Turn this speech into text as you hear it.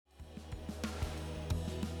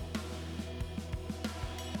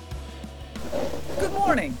Good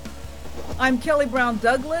morning. I'm Kelly Brown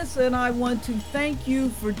Douglas, and I want to thank you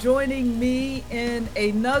for joining me in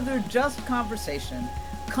another Just Conversation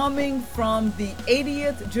coming from the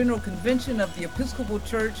 80th General Convention of the Episcopal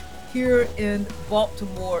Church here in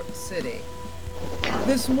Baltimore City.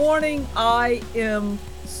 This morning, I am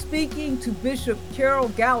speaking to Bishop Carol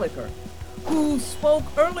Gallagher, who spoke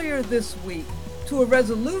earlier this week to a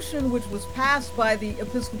resolution which was passed by the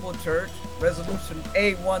Episcopal Church, Resolution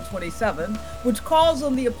A-127, which calls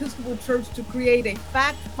on the Episcopal Church to create a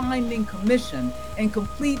fact-finding commission and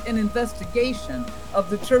complete an investigation of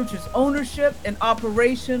the Church's ownership and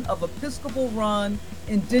operation of Episcopal-run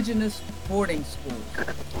indigenous boarding schools.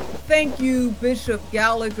 Thank you, Bishop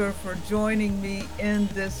Gallagher, for joining me in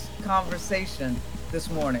this conversation this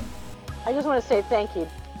morning. I just want to say thank you,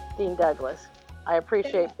 Dean Douglas. I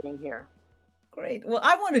appreciate being here. Great. Well,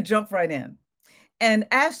 I want to jump right in and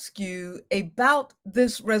ask you about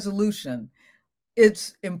this resolution,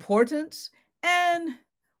 its importance, and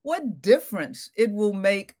what difference it will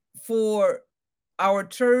make for our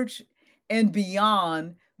church and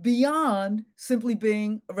beyond simply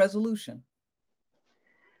being a resolution.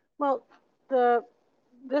 Well,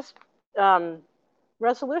 this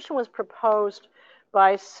resolution was proposed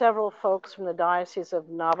by several folks from the Diocese of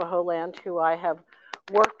Navajo Land who I have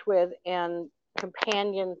worked with and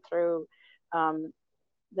companioned through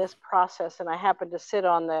this process. And I happen to sit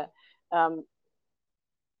on the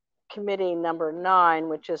committee number 9,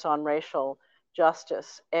 which is on racial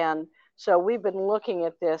justice. And so we've been looking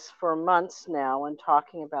at this for months now and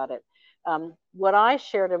talking about it. What I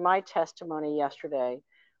shared in my testimony yesterday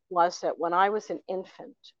was that when I was an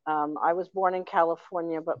infant, I was born in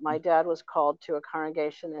California, but my dad was called to a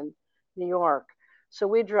congregation in New York. So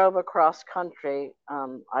we drove across country.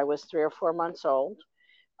 I was 3 or 4 months old.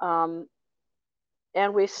 And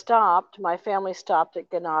my family stopped at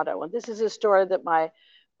Ganado. And this is a story that my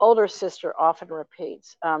older sister often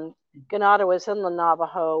repeats. Ganado is in the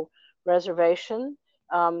Navajo reservation,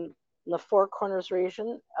 in the Four Corners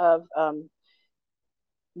region of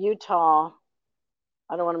Utah.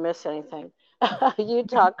 I don't want to miss anything.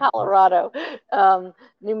 Utah, Colorado,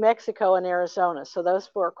 New Mexico, and Arizona. So those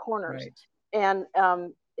four corners. Right. And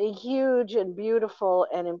a huge and beautiful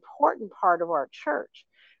and important part of our church.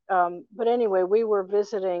 But anyway, we were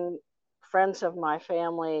visiting friends of my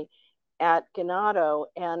family at Ganado,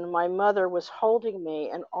 and my mother was holding me,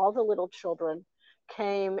 and all the little children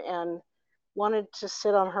came and wanted to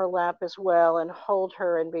sit on her lap as well and hold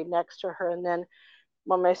her and be next to her. And then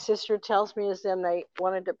what my sister tells me is then they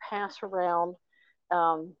wanted to pass around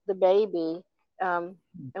the baby. And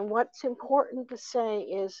what's important to say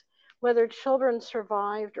is whether children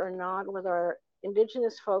survived or not, whether our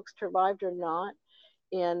indigenous folks survived or not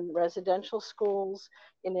in residential schools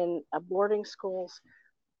and in boarding schools,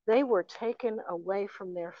 they were taken away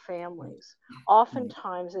from their families,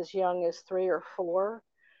 oftentimes as young as 3 or 4,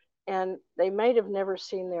 and they might have never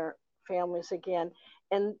seen their families again.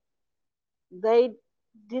 And they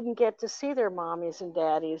didn't get to see their mommies and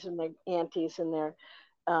daddies and their aunties and their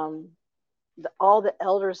all the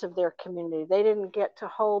elders of their community. They didn't get to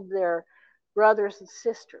hold their brothers and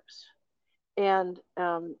sisters. And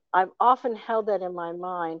I've often held that in my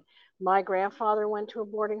mind. My grandfather went to a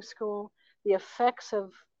boarding school. The effects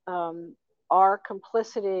of our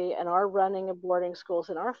complicity and our running of boarding schools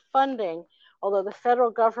and our funding, although the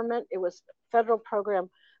federal government, it was a federal program,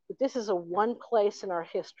 but this is a one place in our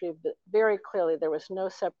history that very clearly there was no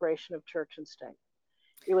separation of church and state.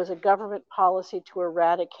 It was a government policy to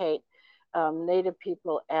eradicate Native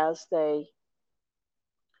people as they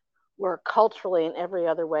were culturally and every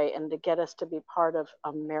other way, and to get us to be part of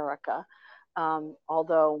America.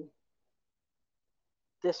 Although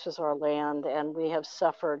this was our land and we have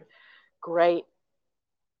suffered great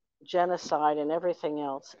genocide and everything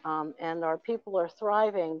else, and our people are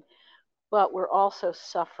thriving, but we're also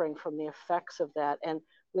suffering from the effects of that, and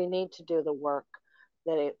we need to do the work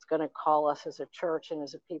that it's going to call us as a church and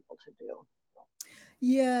as a people to do.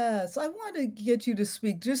 Yes, I want to get you to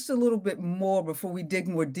speak just a little bit more before we dig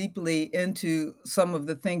more deeply into some of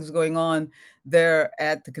the things going on there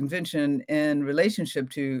at the convention in relationship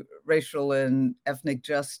to racial and ethnic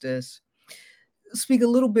justice. Speak a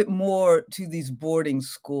little bit more to these boarding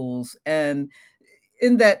schools, and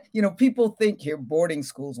in that, people think here boarding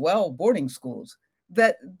schools, well, boarding schools,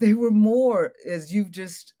 that they were more, as you've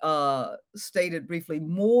just stated briefly,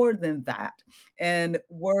 more than that, and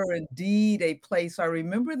were indeed a place. I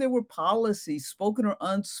remember there were policies, spoken or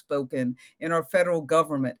unspoken, in our federal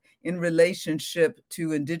government in relationship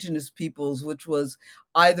to indigenous peoples, which was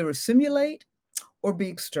either assimilate or be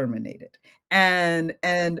exterminated. And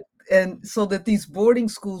and so that these boarding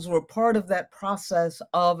schools were part of that process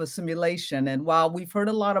of assimilation. And while we've heard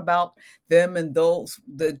a lot about them and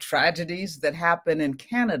the tragedies that happen in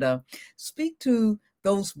Canada, speak to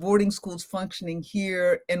those boarding schools functioning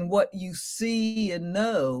here and what you see and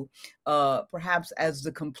know, perhaps as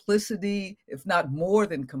the complicity, if not more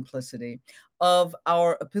than complicity, of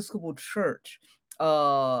our Episcopal Church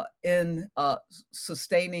in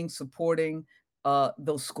sustaining, supporting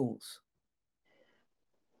those schools.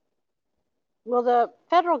 Well, the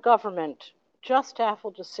federal government, just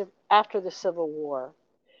after the Civil War,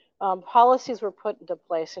 policies were put into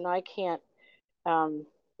place, and I can't um,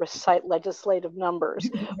 recite legislative numbers,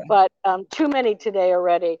 but too many today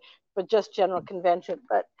already, but just general convention.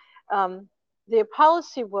 But the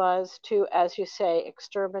policy was to, as you say,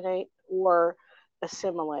 exterminate or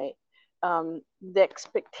assimilate. The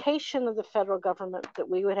expectation of the federal government that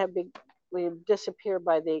we would disappear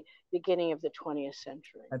by the beginning of the 20th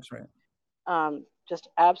century. That's right. Just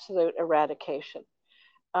absolute eradication.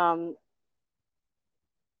 Um,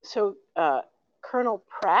 so Colonel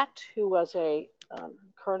Pratt, who was a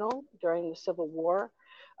colonel during the Civil War,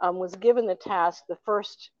 was given the task. The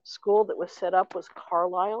first school that was set up was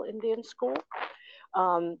Carlisle Indian School.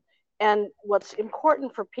 And what's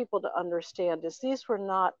important for people to understand is these were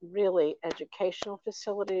not really educational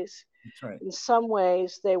facilities. That's right. In some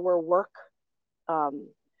ways, they were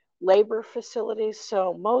labor facilities.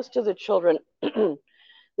 So most of the children that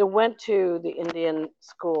went to the Indian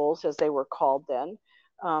schools, as they were called then,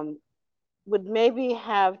 would maybe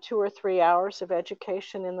have 2 or 3 hours of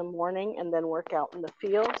education in the morning and then work out in the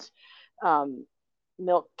fields,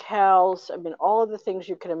 milk cows. I mean, all of the things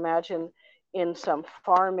you can imagine in some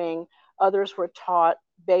farming. Others were taught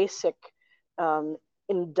basic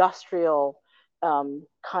industrial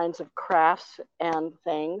kinds of crafts and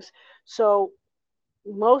things. So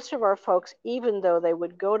most of our folks, even though they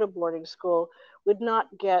would go to boarding school, would not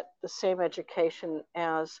get the same education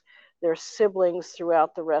as their siblings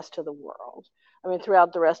throughout the rest of the world. I mean,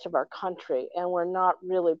 throughout the rest of our country, and we're not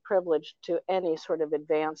really privileged to any sort of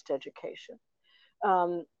advanced education.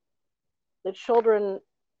 The children,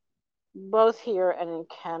 both here and in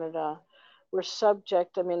Canada, were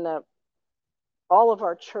subject. I mean, all of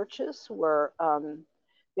our churches were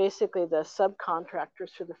basically the subcontractors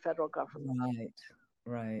for the federal government.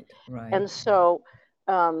 Right. And so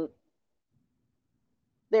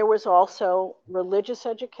there was also religious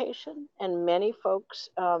education, and many folks,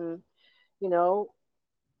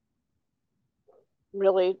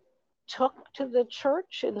 really took to the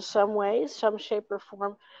church in some ways, some shape or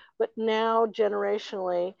form. But now,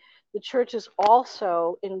 generationally, the church is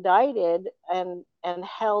also indicted and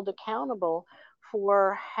held accountable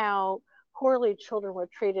for how poorly children were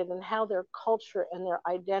treated and how their culture and their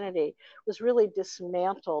identity was really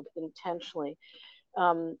dismantled intentionally.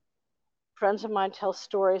 Friends of mine tell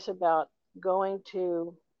stories about going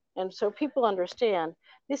to, and so people understand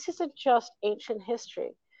this isn't just ancient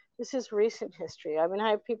history. This is recent history. I mean, I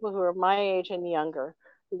have people who are my age and younger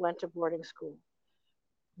who went to boarding school.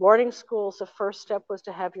 Boarding schools, the first step was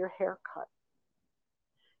to have your hair cut.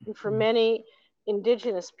 And for many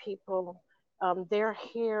indigenous people, their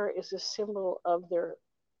hair is a symbol of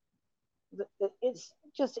it's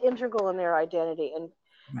just integral in their identity.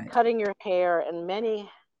 And cutting your hair, and many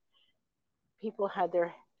people had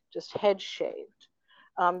their just head shaved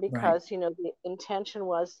because, the intention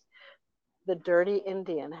was the dirty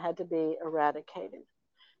Indian had to be eradicated.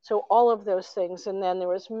 So all of those things. And then there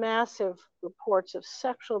was massive reports of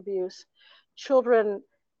sexual abuse. Children,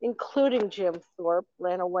 including Jim Thorpe,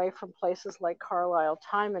 ran away from places like Carlisle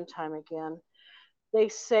time and time again. They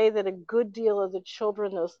say that a good deal of the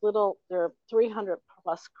children, there are 300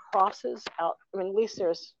 plus crosses out. I mean, at least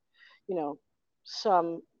there's,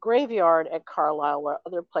 some graveyard at Carlisle, where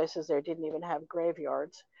other places there didn't even have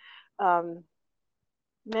graveyards.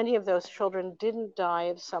 Many of those children didn't die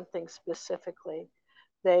of something specifically.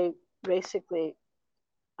 They basically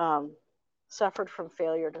suffered from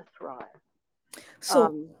failure to thrive.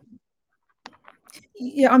 So,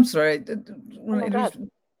 yeah, I'm sorry.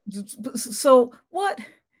 So what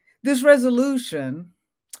this resolution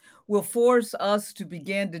will force us to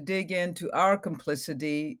begin to dig into our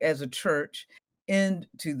complicity as a church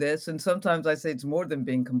into this. And sometimes I say it's more than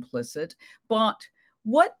being complicit, but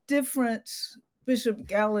what difference, Bishop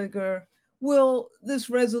Gallagher, will this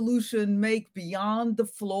resolution make beyond the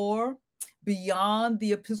floor, beyond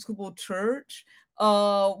the Episcopal Church?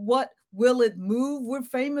 What will it move? We're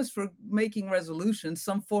famous for making resolutions.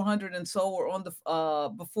 Some 400 and so were on the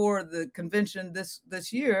before the convention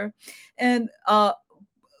this year, and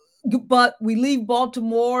but we leave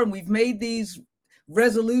Baltimore and we've made these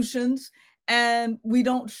resolutions, and we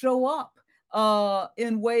don't show up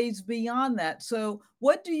in ways beyond that. So,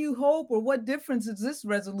 what do you hope, or what difference is this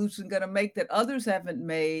resolution going to make that others haven't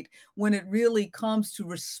made when it really comes to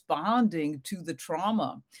responding to the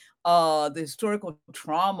trauma, the historical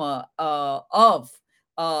trauma of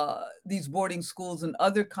these boarding schools and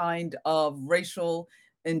other kind of racial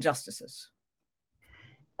injustices?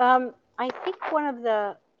 I think one of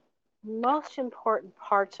the most important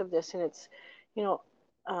parts of this, and it's, you know,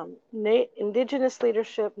 indigenous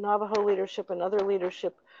leadership, Navajo leadership, and other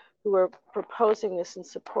leadership who are proposing this and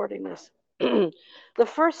supporting this. The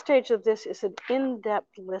first stage of this is an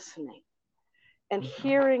in-depth listening and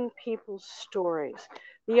hearing people's stories.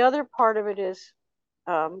 The other part of it is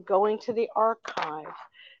going to the archive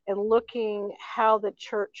and looking how the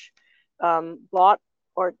church bought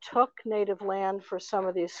or took native land for some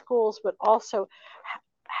of these schools, but also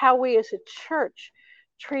how we as a church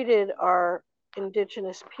treated our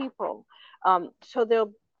indigenous people.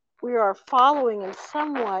 So we are following in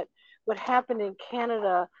somewhat what happened in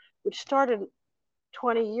Canada, which started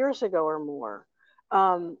 20 years ago or more,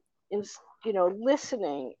 in,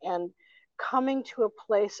 listening and coming to a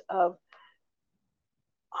place of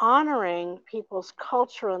honoring people's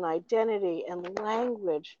culture and identity and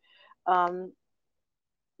language.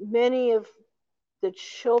 Many of the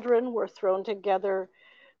children were thrown together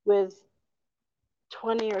with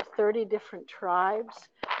 20 or 30 different tribes.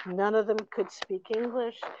 None of them could speak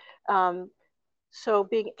English. So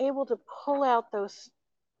being able to pull out those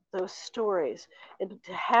stories and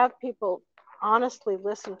to have people honestly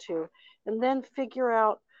listen to, and then figure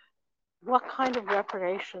out what kind of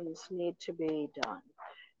reparations need to be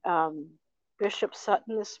done. Bishop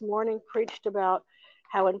Sutton this morning preached about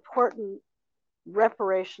how important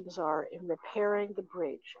reparations are in repairing the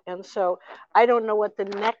breach. And so I don't know what the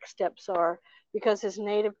next steps are, because as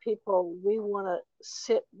Native people, we want to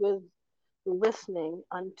sit with listening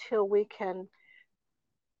until we can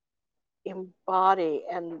embody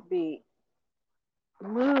and be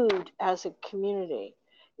moved as a community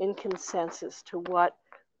in consensus to what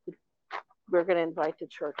we're going to invite the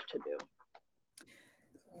church to do.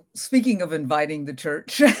 Speaking of inviting the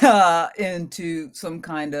church into some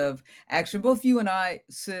kind of action, both you and I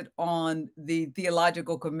sit on the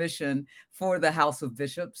Theological Commission for the House of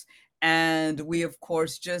Bishops. And we, of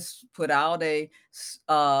course, just put out a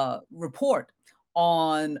report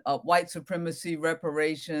on white supremacy,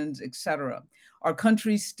 reparations, etc. Our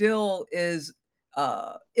country still is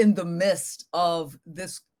in the midst of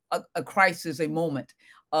this a crisis, a moment,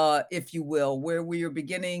 if you will, where we are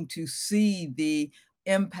beginning to see the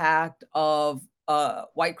impact of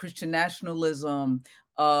white Christian nationalism,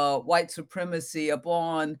 white supremacy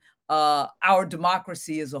upon our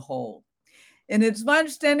democracy as a whole. And it's my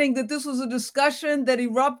understanding that this was a discussion that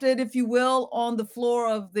erupted, if you will, on the floor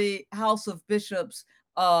of the House of Bishops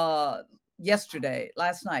last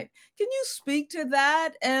night. Can you speak to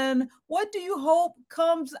that? And what do you hope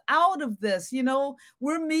comes out of this? You know,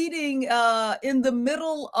 we're meeting in the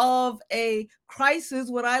middle of a crisis,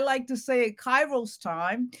 what I like to say, a Kairos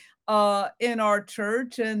time in our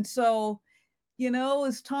church. And so, you know,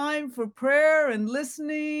 it's time for prayer and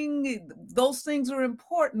listening. Those things are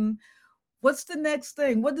important. What's the next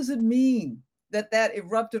thing? What does it mean that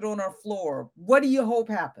erupted on our floor? What do you hope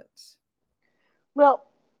happens? Well,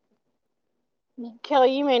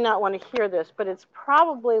 Kelly, you may not want to hear this, but it's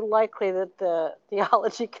probably likely that the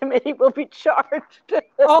theology committee will be charged.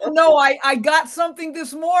 Oh no, I got something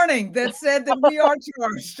this morning that said that we are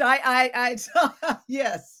charged.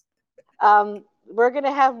 Yes. We're going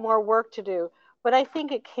to have more work to do, but I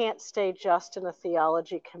think it can't stay just in a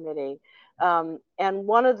theology committee. And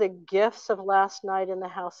one of the gifts of last night in the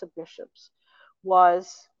House of Bishops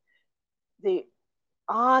was the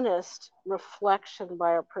honest reflection by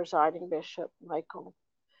our presiding bishop, Michael,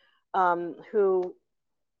 who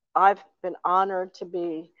I've been honored to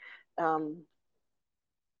be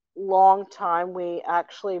long time. We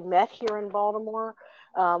actually met here in Baltimore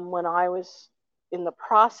when I was in the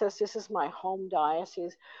process. This is my home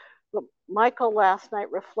diocese. But Michael last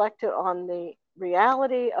night reflected on the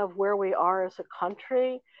reality of where we are as a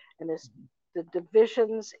country and as the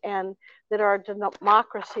divisions, and that our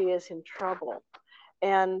democracy is in trouble.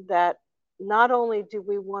 And that not only do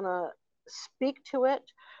we want to speak to it,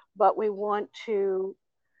 but we want to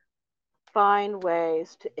find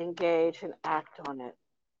ways to engage and act on it.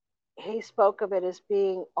 He spoke of it as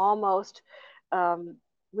being almost,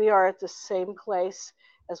 we are at the same place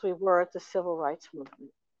as we were at the civil rights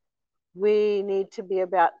movement. We need to be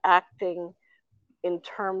about acting in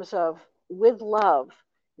terms of, with love,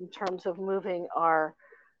 in terms of moving our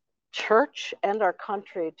church and our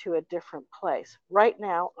country to a different place. Right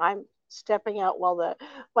now, I'm stepping out while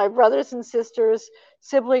my brothers and sisters,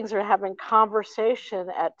 siblings are having conversation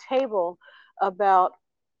at table about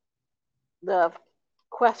the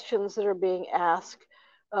questions that are being asked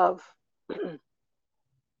of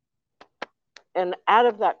and out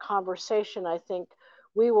of that conversation, I think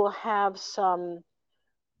we will have some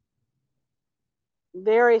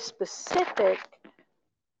very specific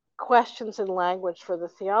questions in language for the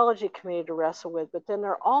theology community to wrestle with. But then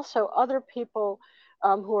there are also other people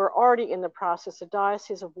who are already in the process. The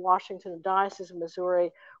Diocese of Washington, the Diocese of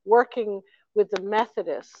Missouri, working with the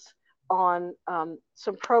Methodists on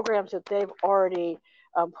some programs that they've already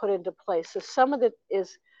put into place. So some of it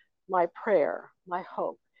is my prayer, my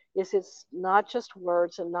hope, is it's not just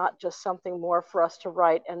words and not just something more for us to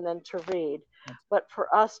write and then to read, but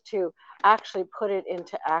for us to actually put it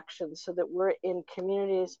into action so that we're in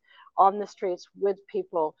communities on the streets with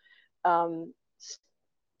people, um,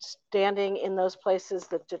 standing in those places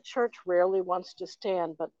that the church rarely wants to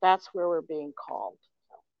stand, but that's where we're being called.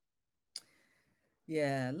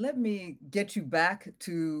 Yeah, let me get you back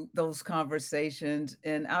to those conversations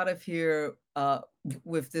and out of here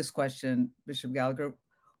with this question, Bishop Gallagher.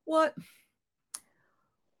 What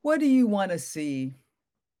what do you want to see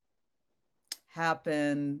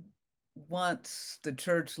happen once the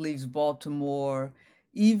church leaves Baltimore,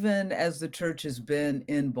 even as the church has been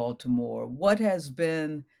in Baltimore? What has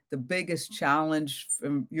been the biggest challenge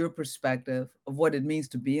from your perspective of what it means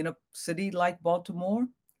to be in a city like Baltimore?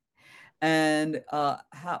 And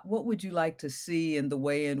what would you like to see in the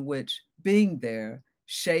way in which being there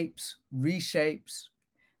shapes, reshapes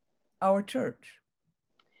our church?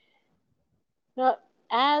 Now,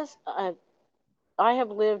 as I have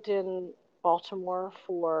lived in Baltimore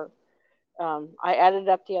for, I added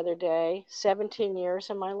up the other day, 17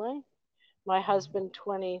 years in my life. My husband,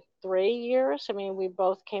 23 years. I mean, we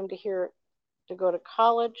both came to here to go to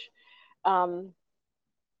college, um,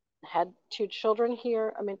 had two children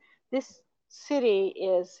here. I mean, this city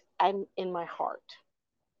is I'm in my heart.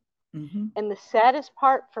 Hmm. And the saddest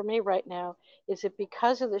part for me right now is that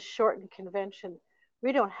because of the shortened convention,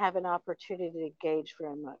 we don't have an opportunity to engage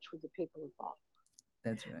very much with the people involved.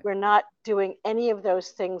 That's right. We're not doing any of those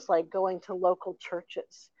things like going to local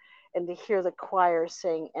churches and to hear the choir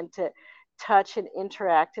sing and to touch and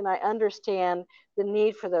interact. And I understand the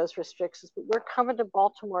need for those restrictions, but we're coming to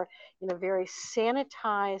Baltimore in a very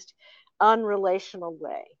sanitized, unrelational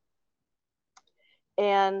way.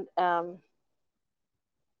 And,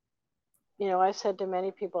 I said to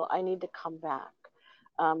many people, I need to come back,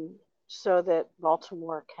 so that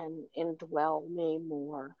Baltimore can indwell me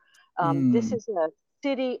more. This Mm. is a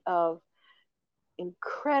city of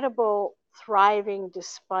incredible thriving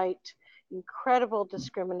despite incredible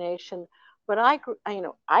discrimination. But I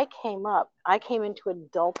came into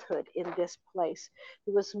adulthood in this place.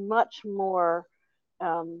 It was much more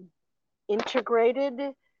um,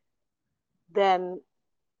 integrated than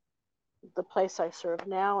the place I serve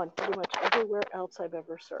now and pretty much everywhere else I've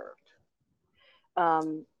ever served.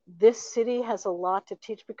 This city has a lot to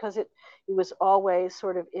teach because it was always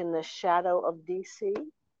sort of in the shadow of DC,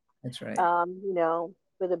 That's right.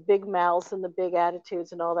 with the big mouths and the big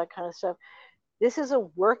attitudes and all that kind of stuff. This is a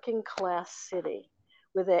working class city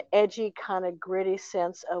with an edgy, kind of gritty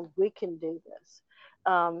sense of we can do this.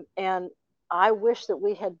 And I wish that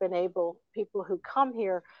we had been able, people who come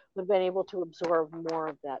here would have been able to absorb more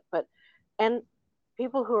of that. And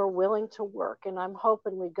people who are willing to work. And I'm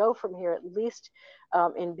hoping we go from here at least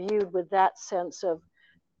imbued with that sense of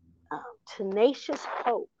tenacious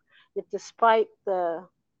hope that despite the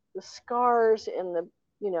scars and the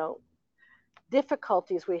you know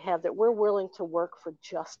difficulties we have, that we're willing to work for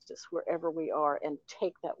justice wherever we are and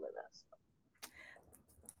take that with us.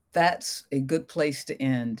 That's a good place to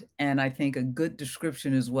end. And I think a good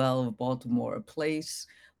description as well of Baltimore, a place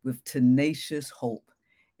with tenacious hope.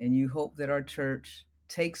 And you hope that our church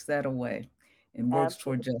takes that away and works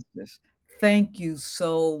toward Absolutely. justice. Thank you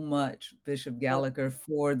so much, Bishop Thank Gallagher,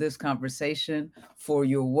 for this conversation, for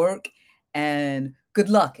your work, and good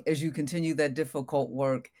luck as you continue that difficult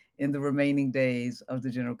work in the remaining days of the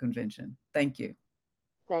General Convention. Thank you,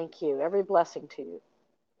 thank you. Every blessing to you.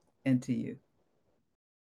 and to you.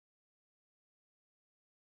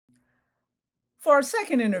 For our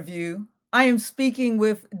second interview, I am speaking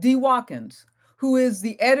with Dee Watkins, who is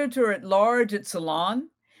the editor at large at Salon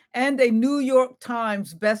and a New York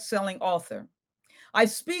Times bestselling author. I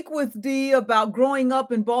speak with Dee about growing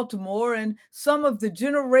up in Baltimore and some of the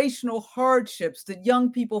generational hardships that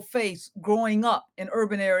young people face growing up in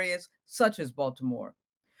urban areas such as Baltimore.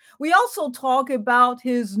 We also talk about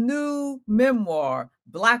his new memoir,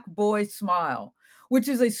 Black Boy Smile, which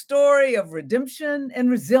is a story of redemption and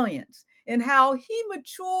resilience and how he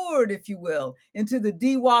matured, if you will, into the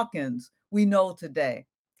Dee Watkins we know today.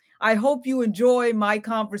 I hope you enjoy my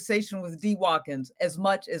conversation with Dee Watkins as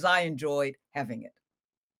much as I enjoyed having it.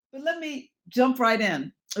 But let me jump right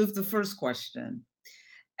in with the first question.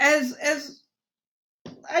 As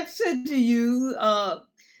I've said to you,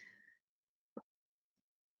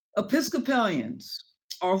 Episcopalians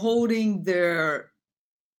are holding their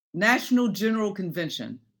National General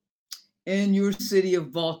Convention in your city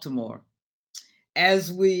of Baltimore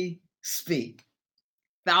as we speak.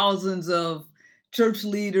 Thousands of church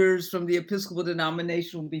leaders from the Episcopal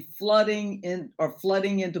denomination will be flooding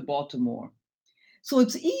into Baltimore. So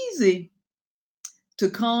it's easy to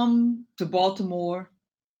come to Baltimore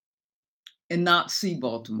and not see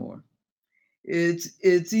Baltimore.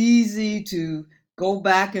 It's easy to go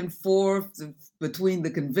back and forth between the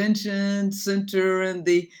convention center and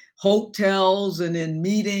the hotels and in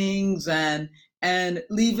meetings and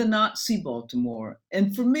leave and not see Baltimore.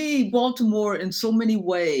 And for me, Baltimore in so many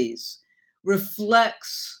ways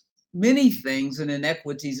reflects many things and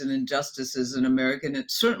inequities and injustices in America. And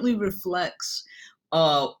it certainly reflects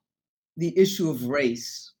the issue of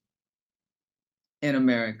race in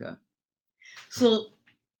America. So,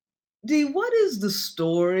 Dee, what is the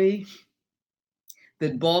story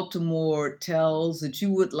that Baltimore tells that you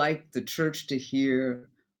would like the church to hear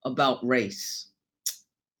about race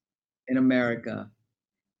in America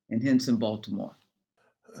and hence in Baltimore?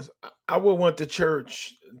 I would want the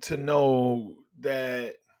church to know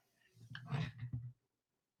that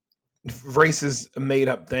race is a made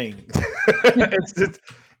up thing.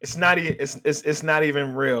 It's not it's not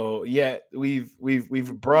even real yet. We've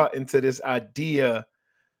brought into this idea.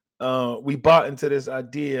 We bought into this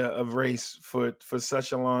idea of race for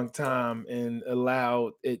such a long time and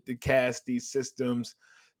allowed it to cast these systems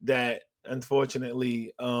that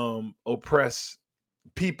unfortunately oppress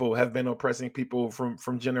people, have been oppressing people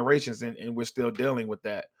from generations, and we're still dealing with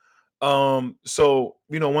that. So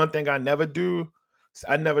one thing I never do is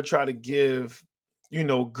I never try to give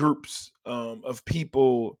groups of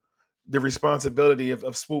people the responsibility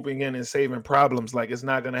of swooping in and saving problems. Like, it's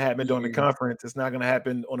not going to happen during the conference. It's not going to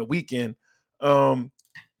happen on a weekend. I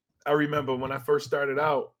remember when I first started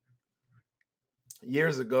out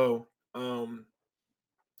years ago,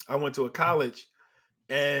 I went to a college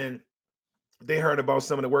and they heard about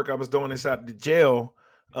some of the work I was doing inside the jail,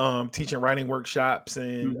 teaching writing workshops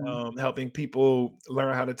and helping people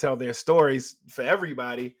learn how to tell their stories for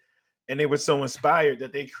everybody. And they were so inspired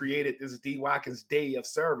that they created this Dee Watkins Day of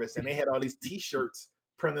Service. And they had all these T-shirts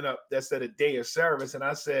printed up that said a day of service. And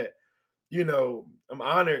I said, I'm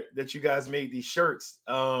honored that you guys made these shirts.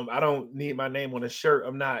 I don't need my name on a shirt.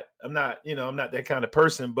 I'm not that kind of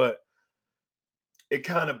person, but it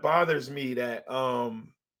kind of bothers me that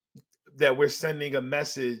that we're sending a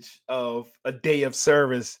message of a day of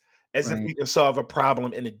service as if we can solve a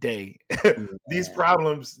problem in a day. These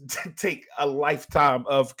problems take a lifetime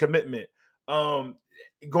of commitment.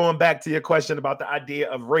 Going back to your question about the idea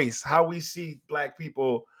of race, how we see Black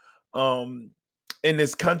people in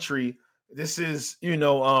this country, this is,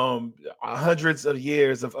 hundreds of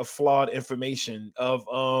years of flawed information, of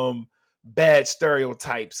bad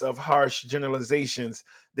stereotypes, of harsh generalizations.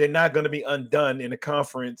 They're not going to be undone in a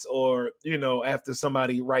conference or, after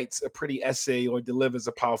somebody writes a pretty essay or delivers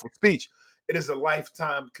a powerful speech. It is a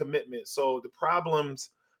lifetime commitment. So the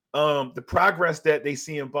problems, the progress that they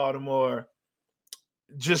see in Baltimore,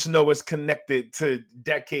 just know it's connected to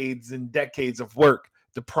decades and decades of work.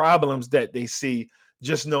 The problems that they see,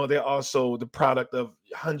 just know they're also the product of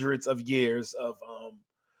hundreds of years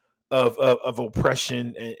of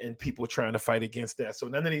oppression and people trying to fight against that. So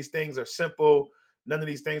none of these things are simple. None of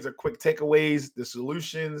these things are quick takeaways. The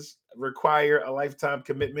solutions require a lifetime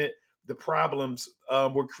commitment. The problems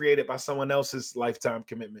were created by someone else's lifetime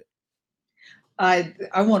commitment. I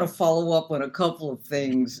want to follow up on a couple of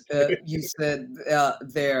things you said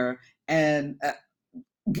there. And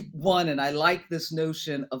one, and I like this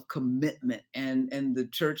notion of commitment, and the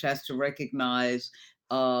church has to recognize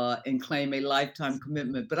and claim a lifetime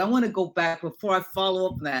commitment. But I want to go back before I follow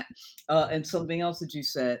up on that and something else that you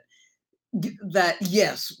said. That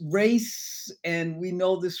yes, race, and we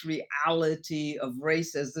know this reality of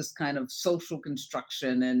race as this kind of social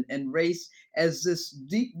construction, and race as this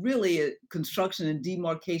really a construction and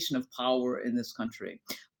demarcation of power in this country,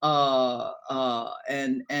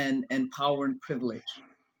 and power and privilege.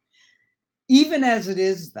 Even as it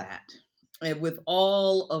is that, and with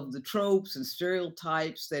all of the tropes and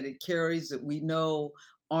stereotypes that it carries that we know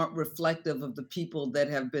aren't reflective of the people that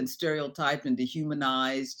have been stereotyped and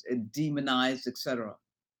dehumanized and demonized, etc.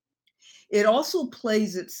 it also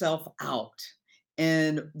plays itself out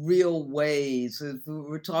in real ways. If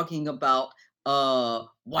we're talking about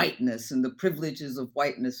whiteness and the privileges of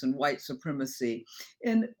whiteness and white supremacy,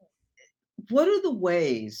 and what are the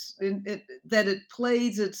ways that it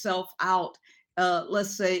plays itself out?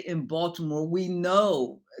 Let's say in Baltimore, we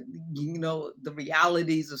know, the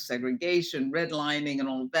realities of segregation, redlining, and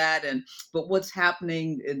all of that. But what's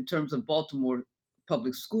happening in terms of Baltimore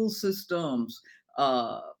public school systems,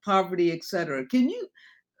 poverty, et cetera? Can you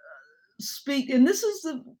speak? And this is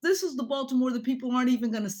the Baltimore that people aren't even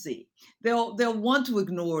going to see. They'll want to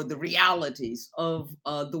ignore the realities of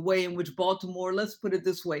the way in which Baltimore, let's put it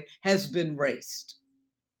this way, has been raced.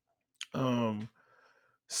 Um,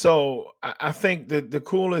 so I think that the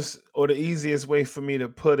coolest or the easiest way for me to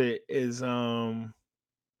put it is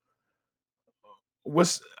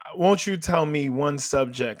what's won't you tell me one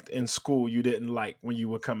subject in school you didn't like when you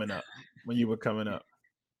were coming up? When you were coming up?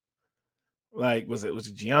 Like was it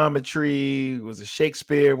geometry? Was it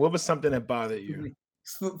Shakespeare? What was something that bothered For you? me,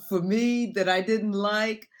 for me that I didn't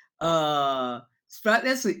like,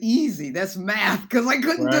 that's easy. That's math because I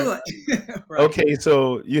couldn't Right. do it. Right. Okay,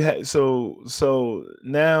 so you had so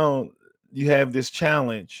now you have this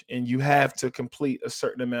challenge and you have to complete a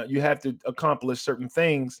certain amount. You have to accomplish certain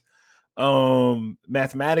things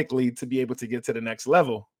mathematically to be able to get to the next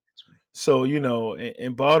level. So,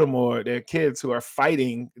 in Baltimore, there are kids who are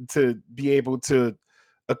fighting to be able to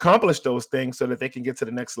accomplish those things so that they can get to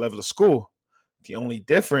the next level of school. The only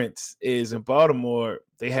difference is in Baltimore,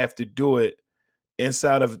 they have to do it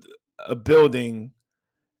inside of a building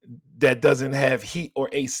that doesn't have heat or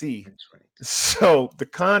AC. That's right. So the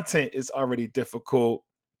content is already difficult.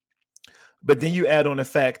 But then you add on the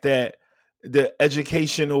fact that the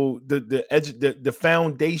educational the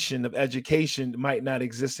foundation of education might not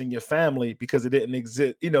exist in your family because it didn't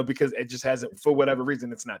exist, because it just hasn't, for whatever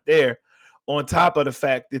reason, it's not there. On top of the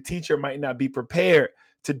fact the teacher might not be prepared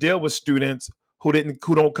to deal with students who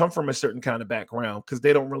don't come from a certain kind of background because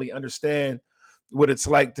they don't really understand what it's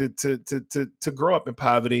like to grow up in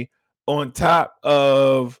poverty. On top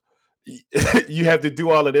of you have to do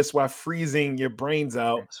all of this while freezing your brains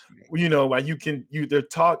out, That's right. while you're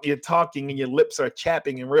talking and your lips are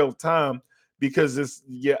chapping in real time because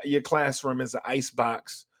your classroom is an ice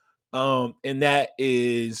box. And that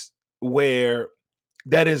is like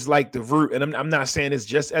the root. And I'm not saying it's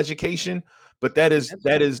just education, but that is That's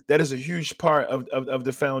that right. is that is a huge part of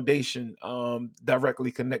the foundation,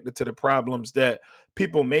 directly connected to the problems that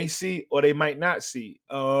people may see or they might not see.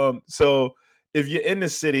 So if you're in the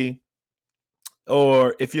city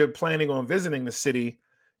or if you're planning on visiting the city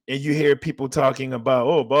and you hear people talking about,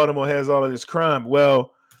 oh, Baltimore has all of this crime,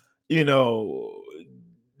 well, you know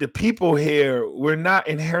the people here, we're not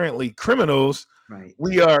inherently criminals. Right.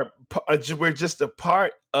 We're just a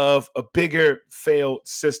part of a bigger failed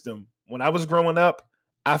system. When I was growing up,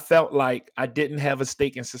 I felt like I didn't have a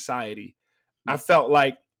stake in society. I felt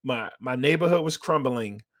like my neighborhood was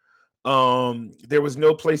crumbling. There was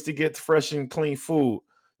no place to get fresh and clean food.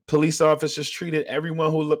 Police officers treated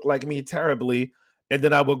everyone who looked like me terribly. And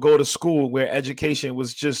then I would go to school where education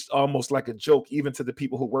was just almost like a joke, even to the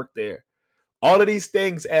people who worked there. All of these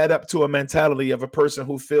things add up to a mentality of a person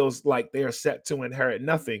who feels like they are set to inherit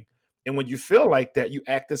nothing. And when you feel like that, you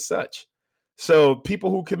act as such. So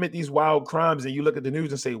people who commit these wild crimes and you look at the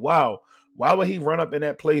news and say, wow, why would he run up in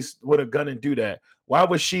that place with a gun and do that? Why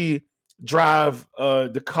would she drive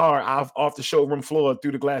the car off the showroom floor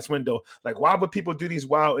through the glass window? Like, why would people do these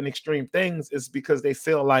wild and extreme things? It's because they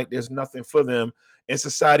feel like there's nothing for them. And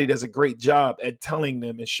society does a great job at telling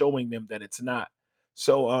them and showing them that it's not.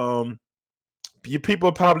 So you people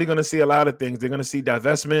are probably going to see a lot of things. They're going to see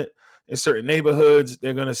divestment in certain neighborhoods.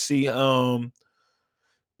 They're going to see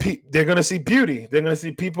they're going to see beauty. They're going to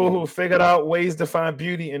see people who figured out ways to find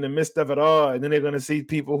beauty in the midst of it all. And then they're going to see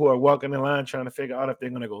people who are walking in line trying to figure out if they're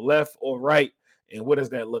going to go left or right and what does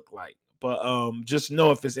that look like. But just know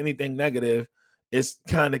if it's anything negative, it's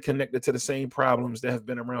kind of connected to the same problems that have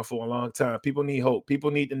been around for a long time. People need hope. People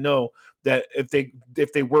need to know that if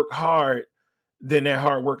they work hard, then that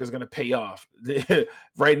hard work is going to pay off.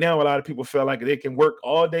 Right now, a lot of people feel like they can work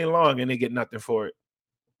all day long and they get nothing for it.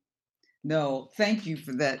 No, thank you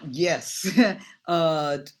for that. Yes.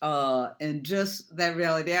 And just that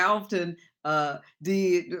reality. I often, as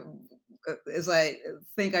I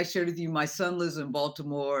think I shared with you, my son lives in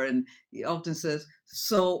Baltimore and he often says,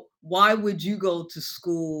 so why would you go to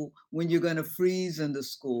school when you're going to freeze in the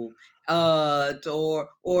school? Or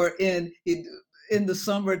in the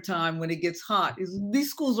summertime when it gets hot.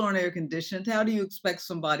 These schools aren't air conditioned. How do you expect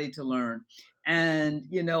somebody to learn? And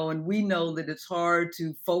we know that it's hard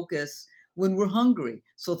to focus when we're hungry.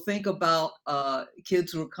 So think about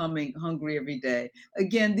kids who are coming hungry every day.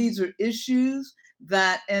 Again, these are issues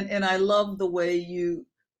that, and I love the way you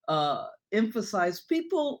emphasize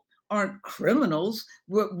people aren't criminals.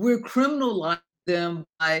 We're criminalizing them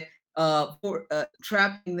by for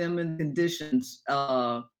trapping them in conditions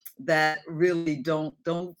that really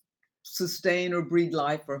don't sustain or breed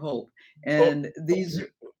life or hope. And these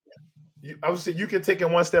I would say you can take it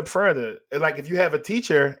one step further. Like if you have a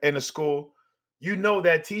teacher in a school, you know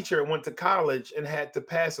that teacher went to college and had to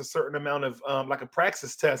pass a certain amount of like a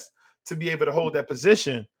praxis test to be able to hold that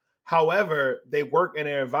position. However, they work in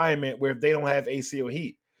an environment where they don't have AC or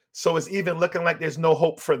heat. So it's even looking like there's no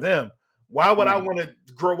hope for them. Why would I want to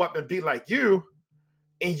grow up and be like you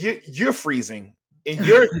and you're freezing and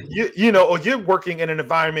or you're working in an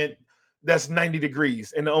environment that's 90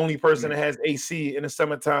 degrees and the only person that has AC in the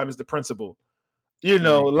summertime is the principal,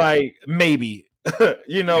 like maybe,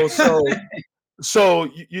 so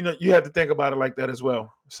you have to think about it like that as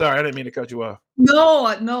well. Sorry, I didn't mean to cut you off.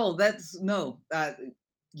 No, that's no.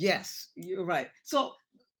 Yes, you're right. So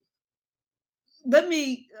let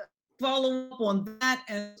me follow up on that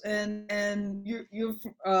and your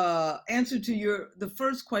answer to the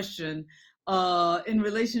first question in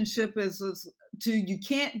relationship is to you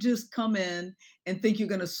can't just come in and think you're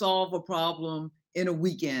going to solve a problem in a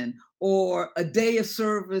weekend, or a day of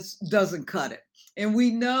service doesn't cut it. And we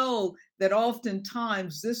know that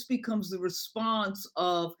oftentimes this becomes the response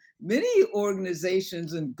of many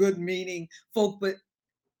organizations and good meaning folk,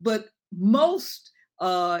 but most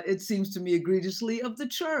it seems to me egregiously of the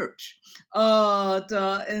church.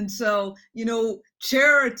 And so,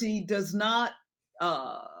 charity does not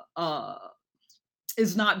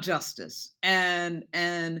is not justice, and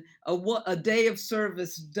a day of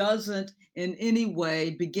service doesn't in any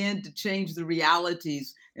way begin to change the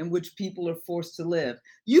realities in which people are forced to live.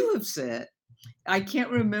 You have said, I can't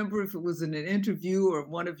remember if it was in an interview or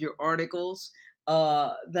one of your articles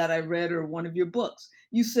that I read, or one of your books,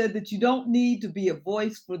 you said that you don't need to be a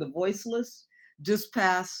voice for the voiceless, just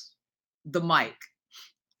pass the mic.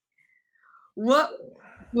 What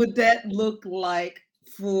would that look like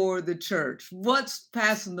for the church? What's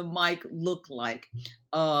passing the mic look like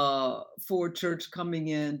for a church coming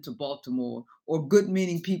into Baltimore, or good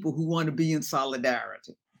meaning people who want to be in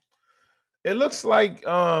solidarity? It looks like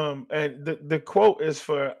and the quote is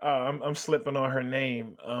for I'm slipping on her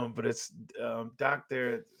name, but it's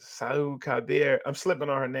Dr. Saud Kabir. I'm slipping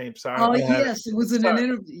on her name. Sorry. Oh yes, it was in an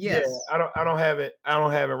interview. Yes. Yeah, I don't have it. I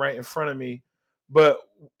don't have it right in front of me. But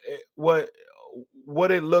what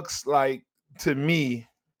it looks like to me,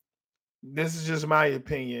 this is just my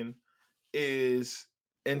opinion, is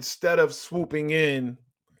instead of swooping in,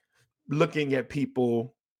 looking at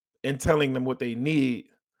people and telling them what they need,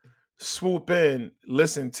 swoop in,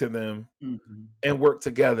 listen to them, and work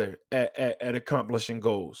together at accomplishing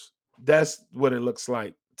goals. That's what it looks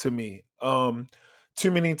like to me.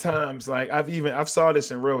 Too many times, like I've saw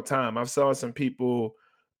this in real time. I've saw some people,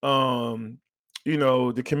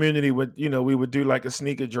 the community would, we would do like a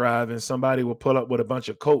sneaker drive and somebody will pull up with a bunch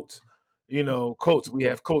of coats. Coats, we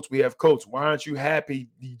have coats, we have coats. Why aren't you happy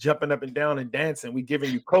jumping up and down and dancing? We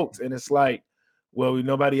giving you coats. And it's like, well,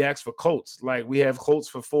 nobody asked for coats. Like we have coats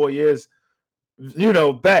for 4 years,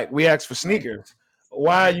 back. We asked for sneakers.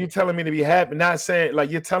 Why are you telling me to be happy? Not saying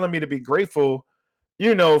like you're telling me to be grateful,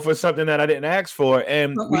 for something that I didn't ask for.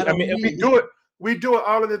 And we do it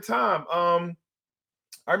all of the time.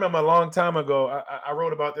 I remember a long time ago, I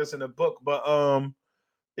wrote about this in a book, but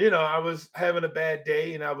I was having a bad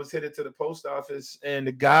day and I was headed to the post office, and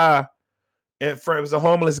the guy in front, it was a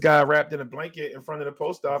homeless guy wrapped in a blanket in front of the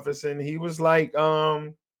post office, and he was like,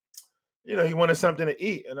 he wanted something to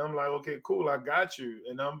eat, and I'm like, okay, cool, I got you.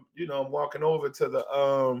 And I'm walking over to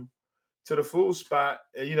the food spot,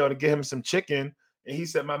 and, to get him some chicken, and he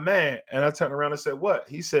said, my man, and I turned around and said, what?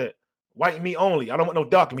 He said, white meat only. I don't want no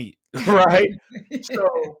dark meat, right?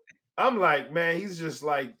 So I'm like, man, he's just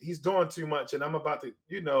like, he's doing too much, and I'm about to,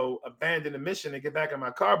 abandon the mission and get back in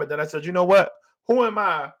my car. But then I said, you know what? Who am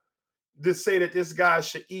I to say that this guy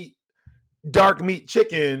should eat dark meat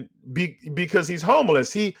chicken because he's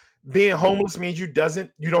homeless? Being homeless means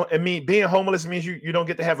being homeless means you don't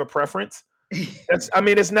get to have a preference.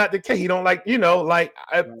 It's not the case. He don't like,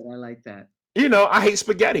 I like that. I hate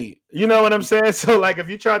spaghetti. You know what I'm saying? So like, if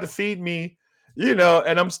you try to feed me, and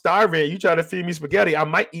I'm starving, you try to feed me spaghetti, I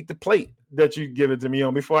might eat the plate that you give it to me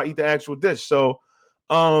on before I eat the actual dish. So,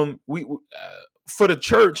 we for the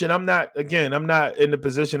church, and I'm not in the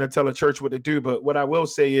position to tell a church what to do, but what I will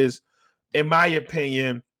say is, in my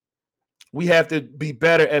opinion, we have to be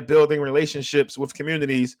better at building relationships with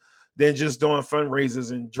communities than just doing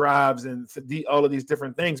fundraisers and drives and all of these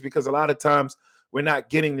different things, because a lot of times we're not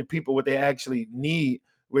getting the people what they actually need.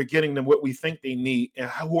 We're getting them what we think they need. And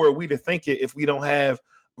who are we to think it if we don't have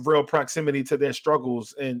real proximity to their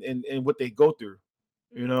struggles and what they go through,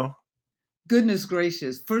 you know? Goodness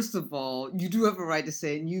gracious. First of all, you do have a right to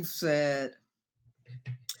say it, and you've said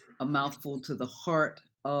a mouthful to the heart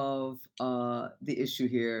of the issue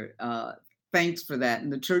here. Thanks for that.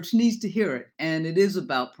 And the church needs to hear it. And it is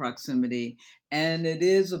about proximity. And it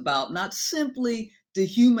is about not simply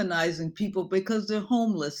dehumanizing people because they're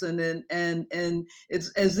homeless and it's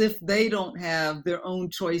as if they don't have their own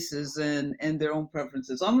choices and their own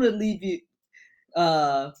preferences. I'm going to leave you,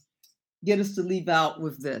 get us to leave out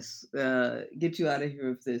with this, get you out of here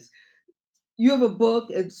with this. You have a book.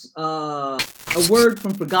 It's A Word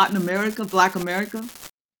from Forgotten America, Black America.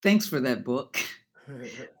 Thanks for that book.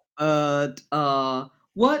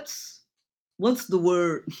 What's the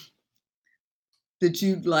word that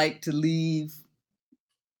you'd like to leave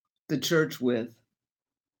the church with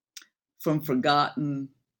from forgotten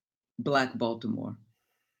Black Baltimore?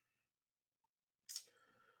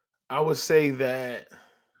 I would say that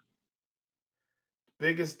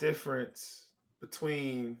biggest difference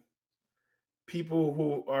between people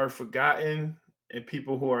who are forgotten and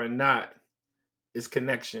people who are not is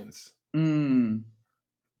connections.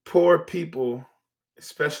 Poor people,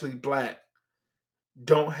 especially Black,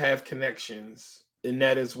 don't have connections, and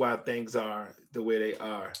that is why things are the way they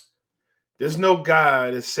are. There's no guy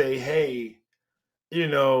to say, hey, you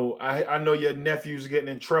know, I know your nephew's getting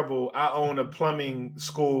in trouble. I own a plumbing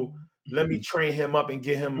school. Let me train him up and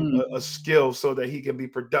get him a skill so that he can be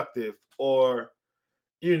productive. Or,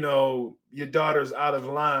 you know, your daughter's out of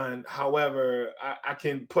line. However, I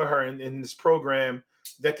can put her in this program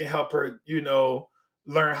that can help her, you know,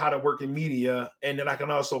 learn how to work in media. And then I can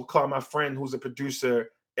also call my friend who's a producer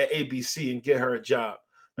at ABC and get her a job.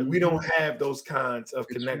 Like, we don't have those kinds of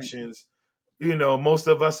connections. You know, most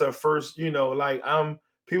of us are first, you know, like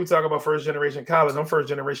people talk about first generation college. I'm first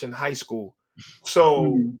generation high school.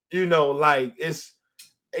 So, you know, like it's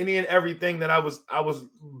any and everything that I was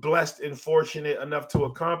blessed and fortunate enough to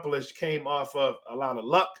accomplish came off of a lot of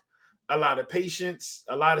luck, a lot of patience,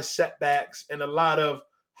 a lot of setbacks, and a lot of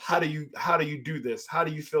how do you do this? How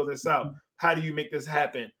do you fill this out? How do you make this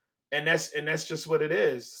happen? And that's just what it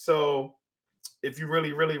is. So if you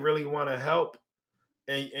really, really, really want to help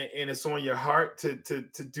and it's on your heart to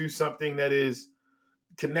do something that is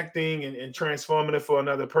connecting and transformative for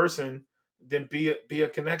another person, then be a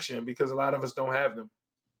connection, because a lot of us don't have them.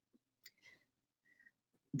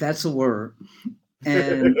 That's a word.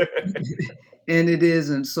 And and it is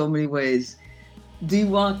in so many ways. D.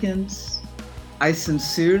 Watkins, I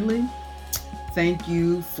sincerely thank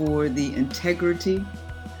you for the integrity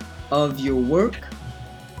of your work,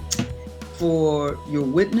 for your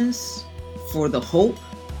witness, for the hope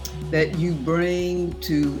that you bring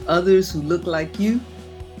to others who look like you,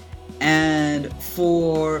 and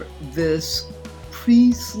for this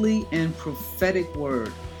priestly and prophetic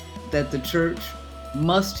word that the church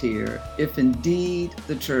must hear if indeed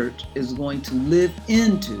the church is going to live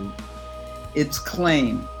into its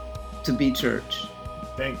claim to be church.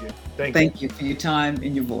 Thank you. Thank you for your time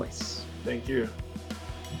and your voice. Thank you.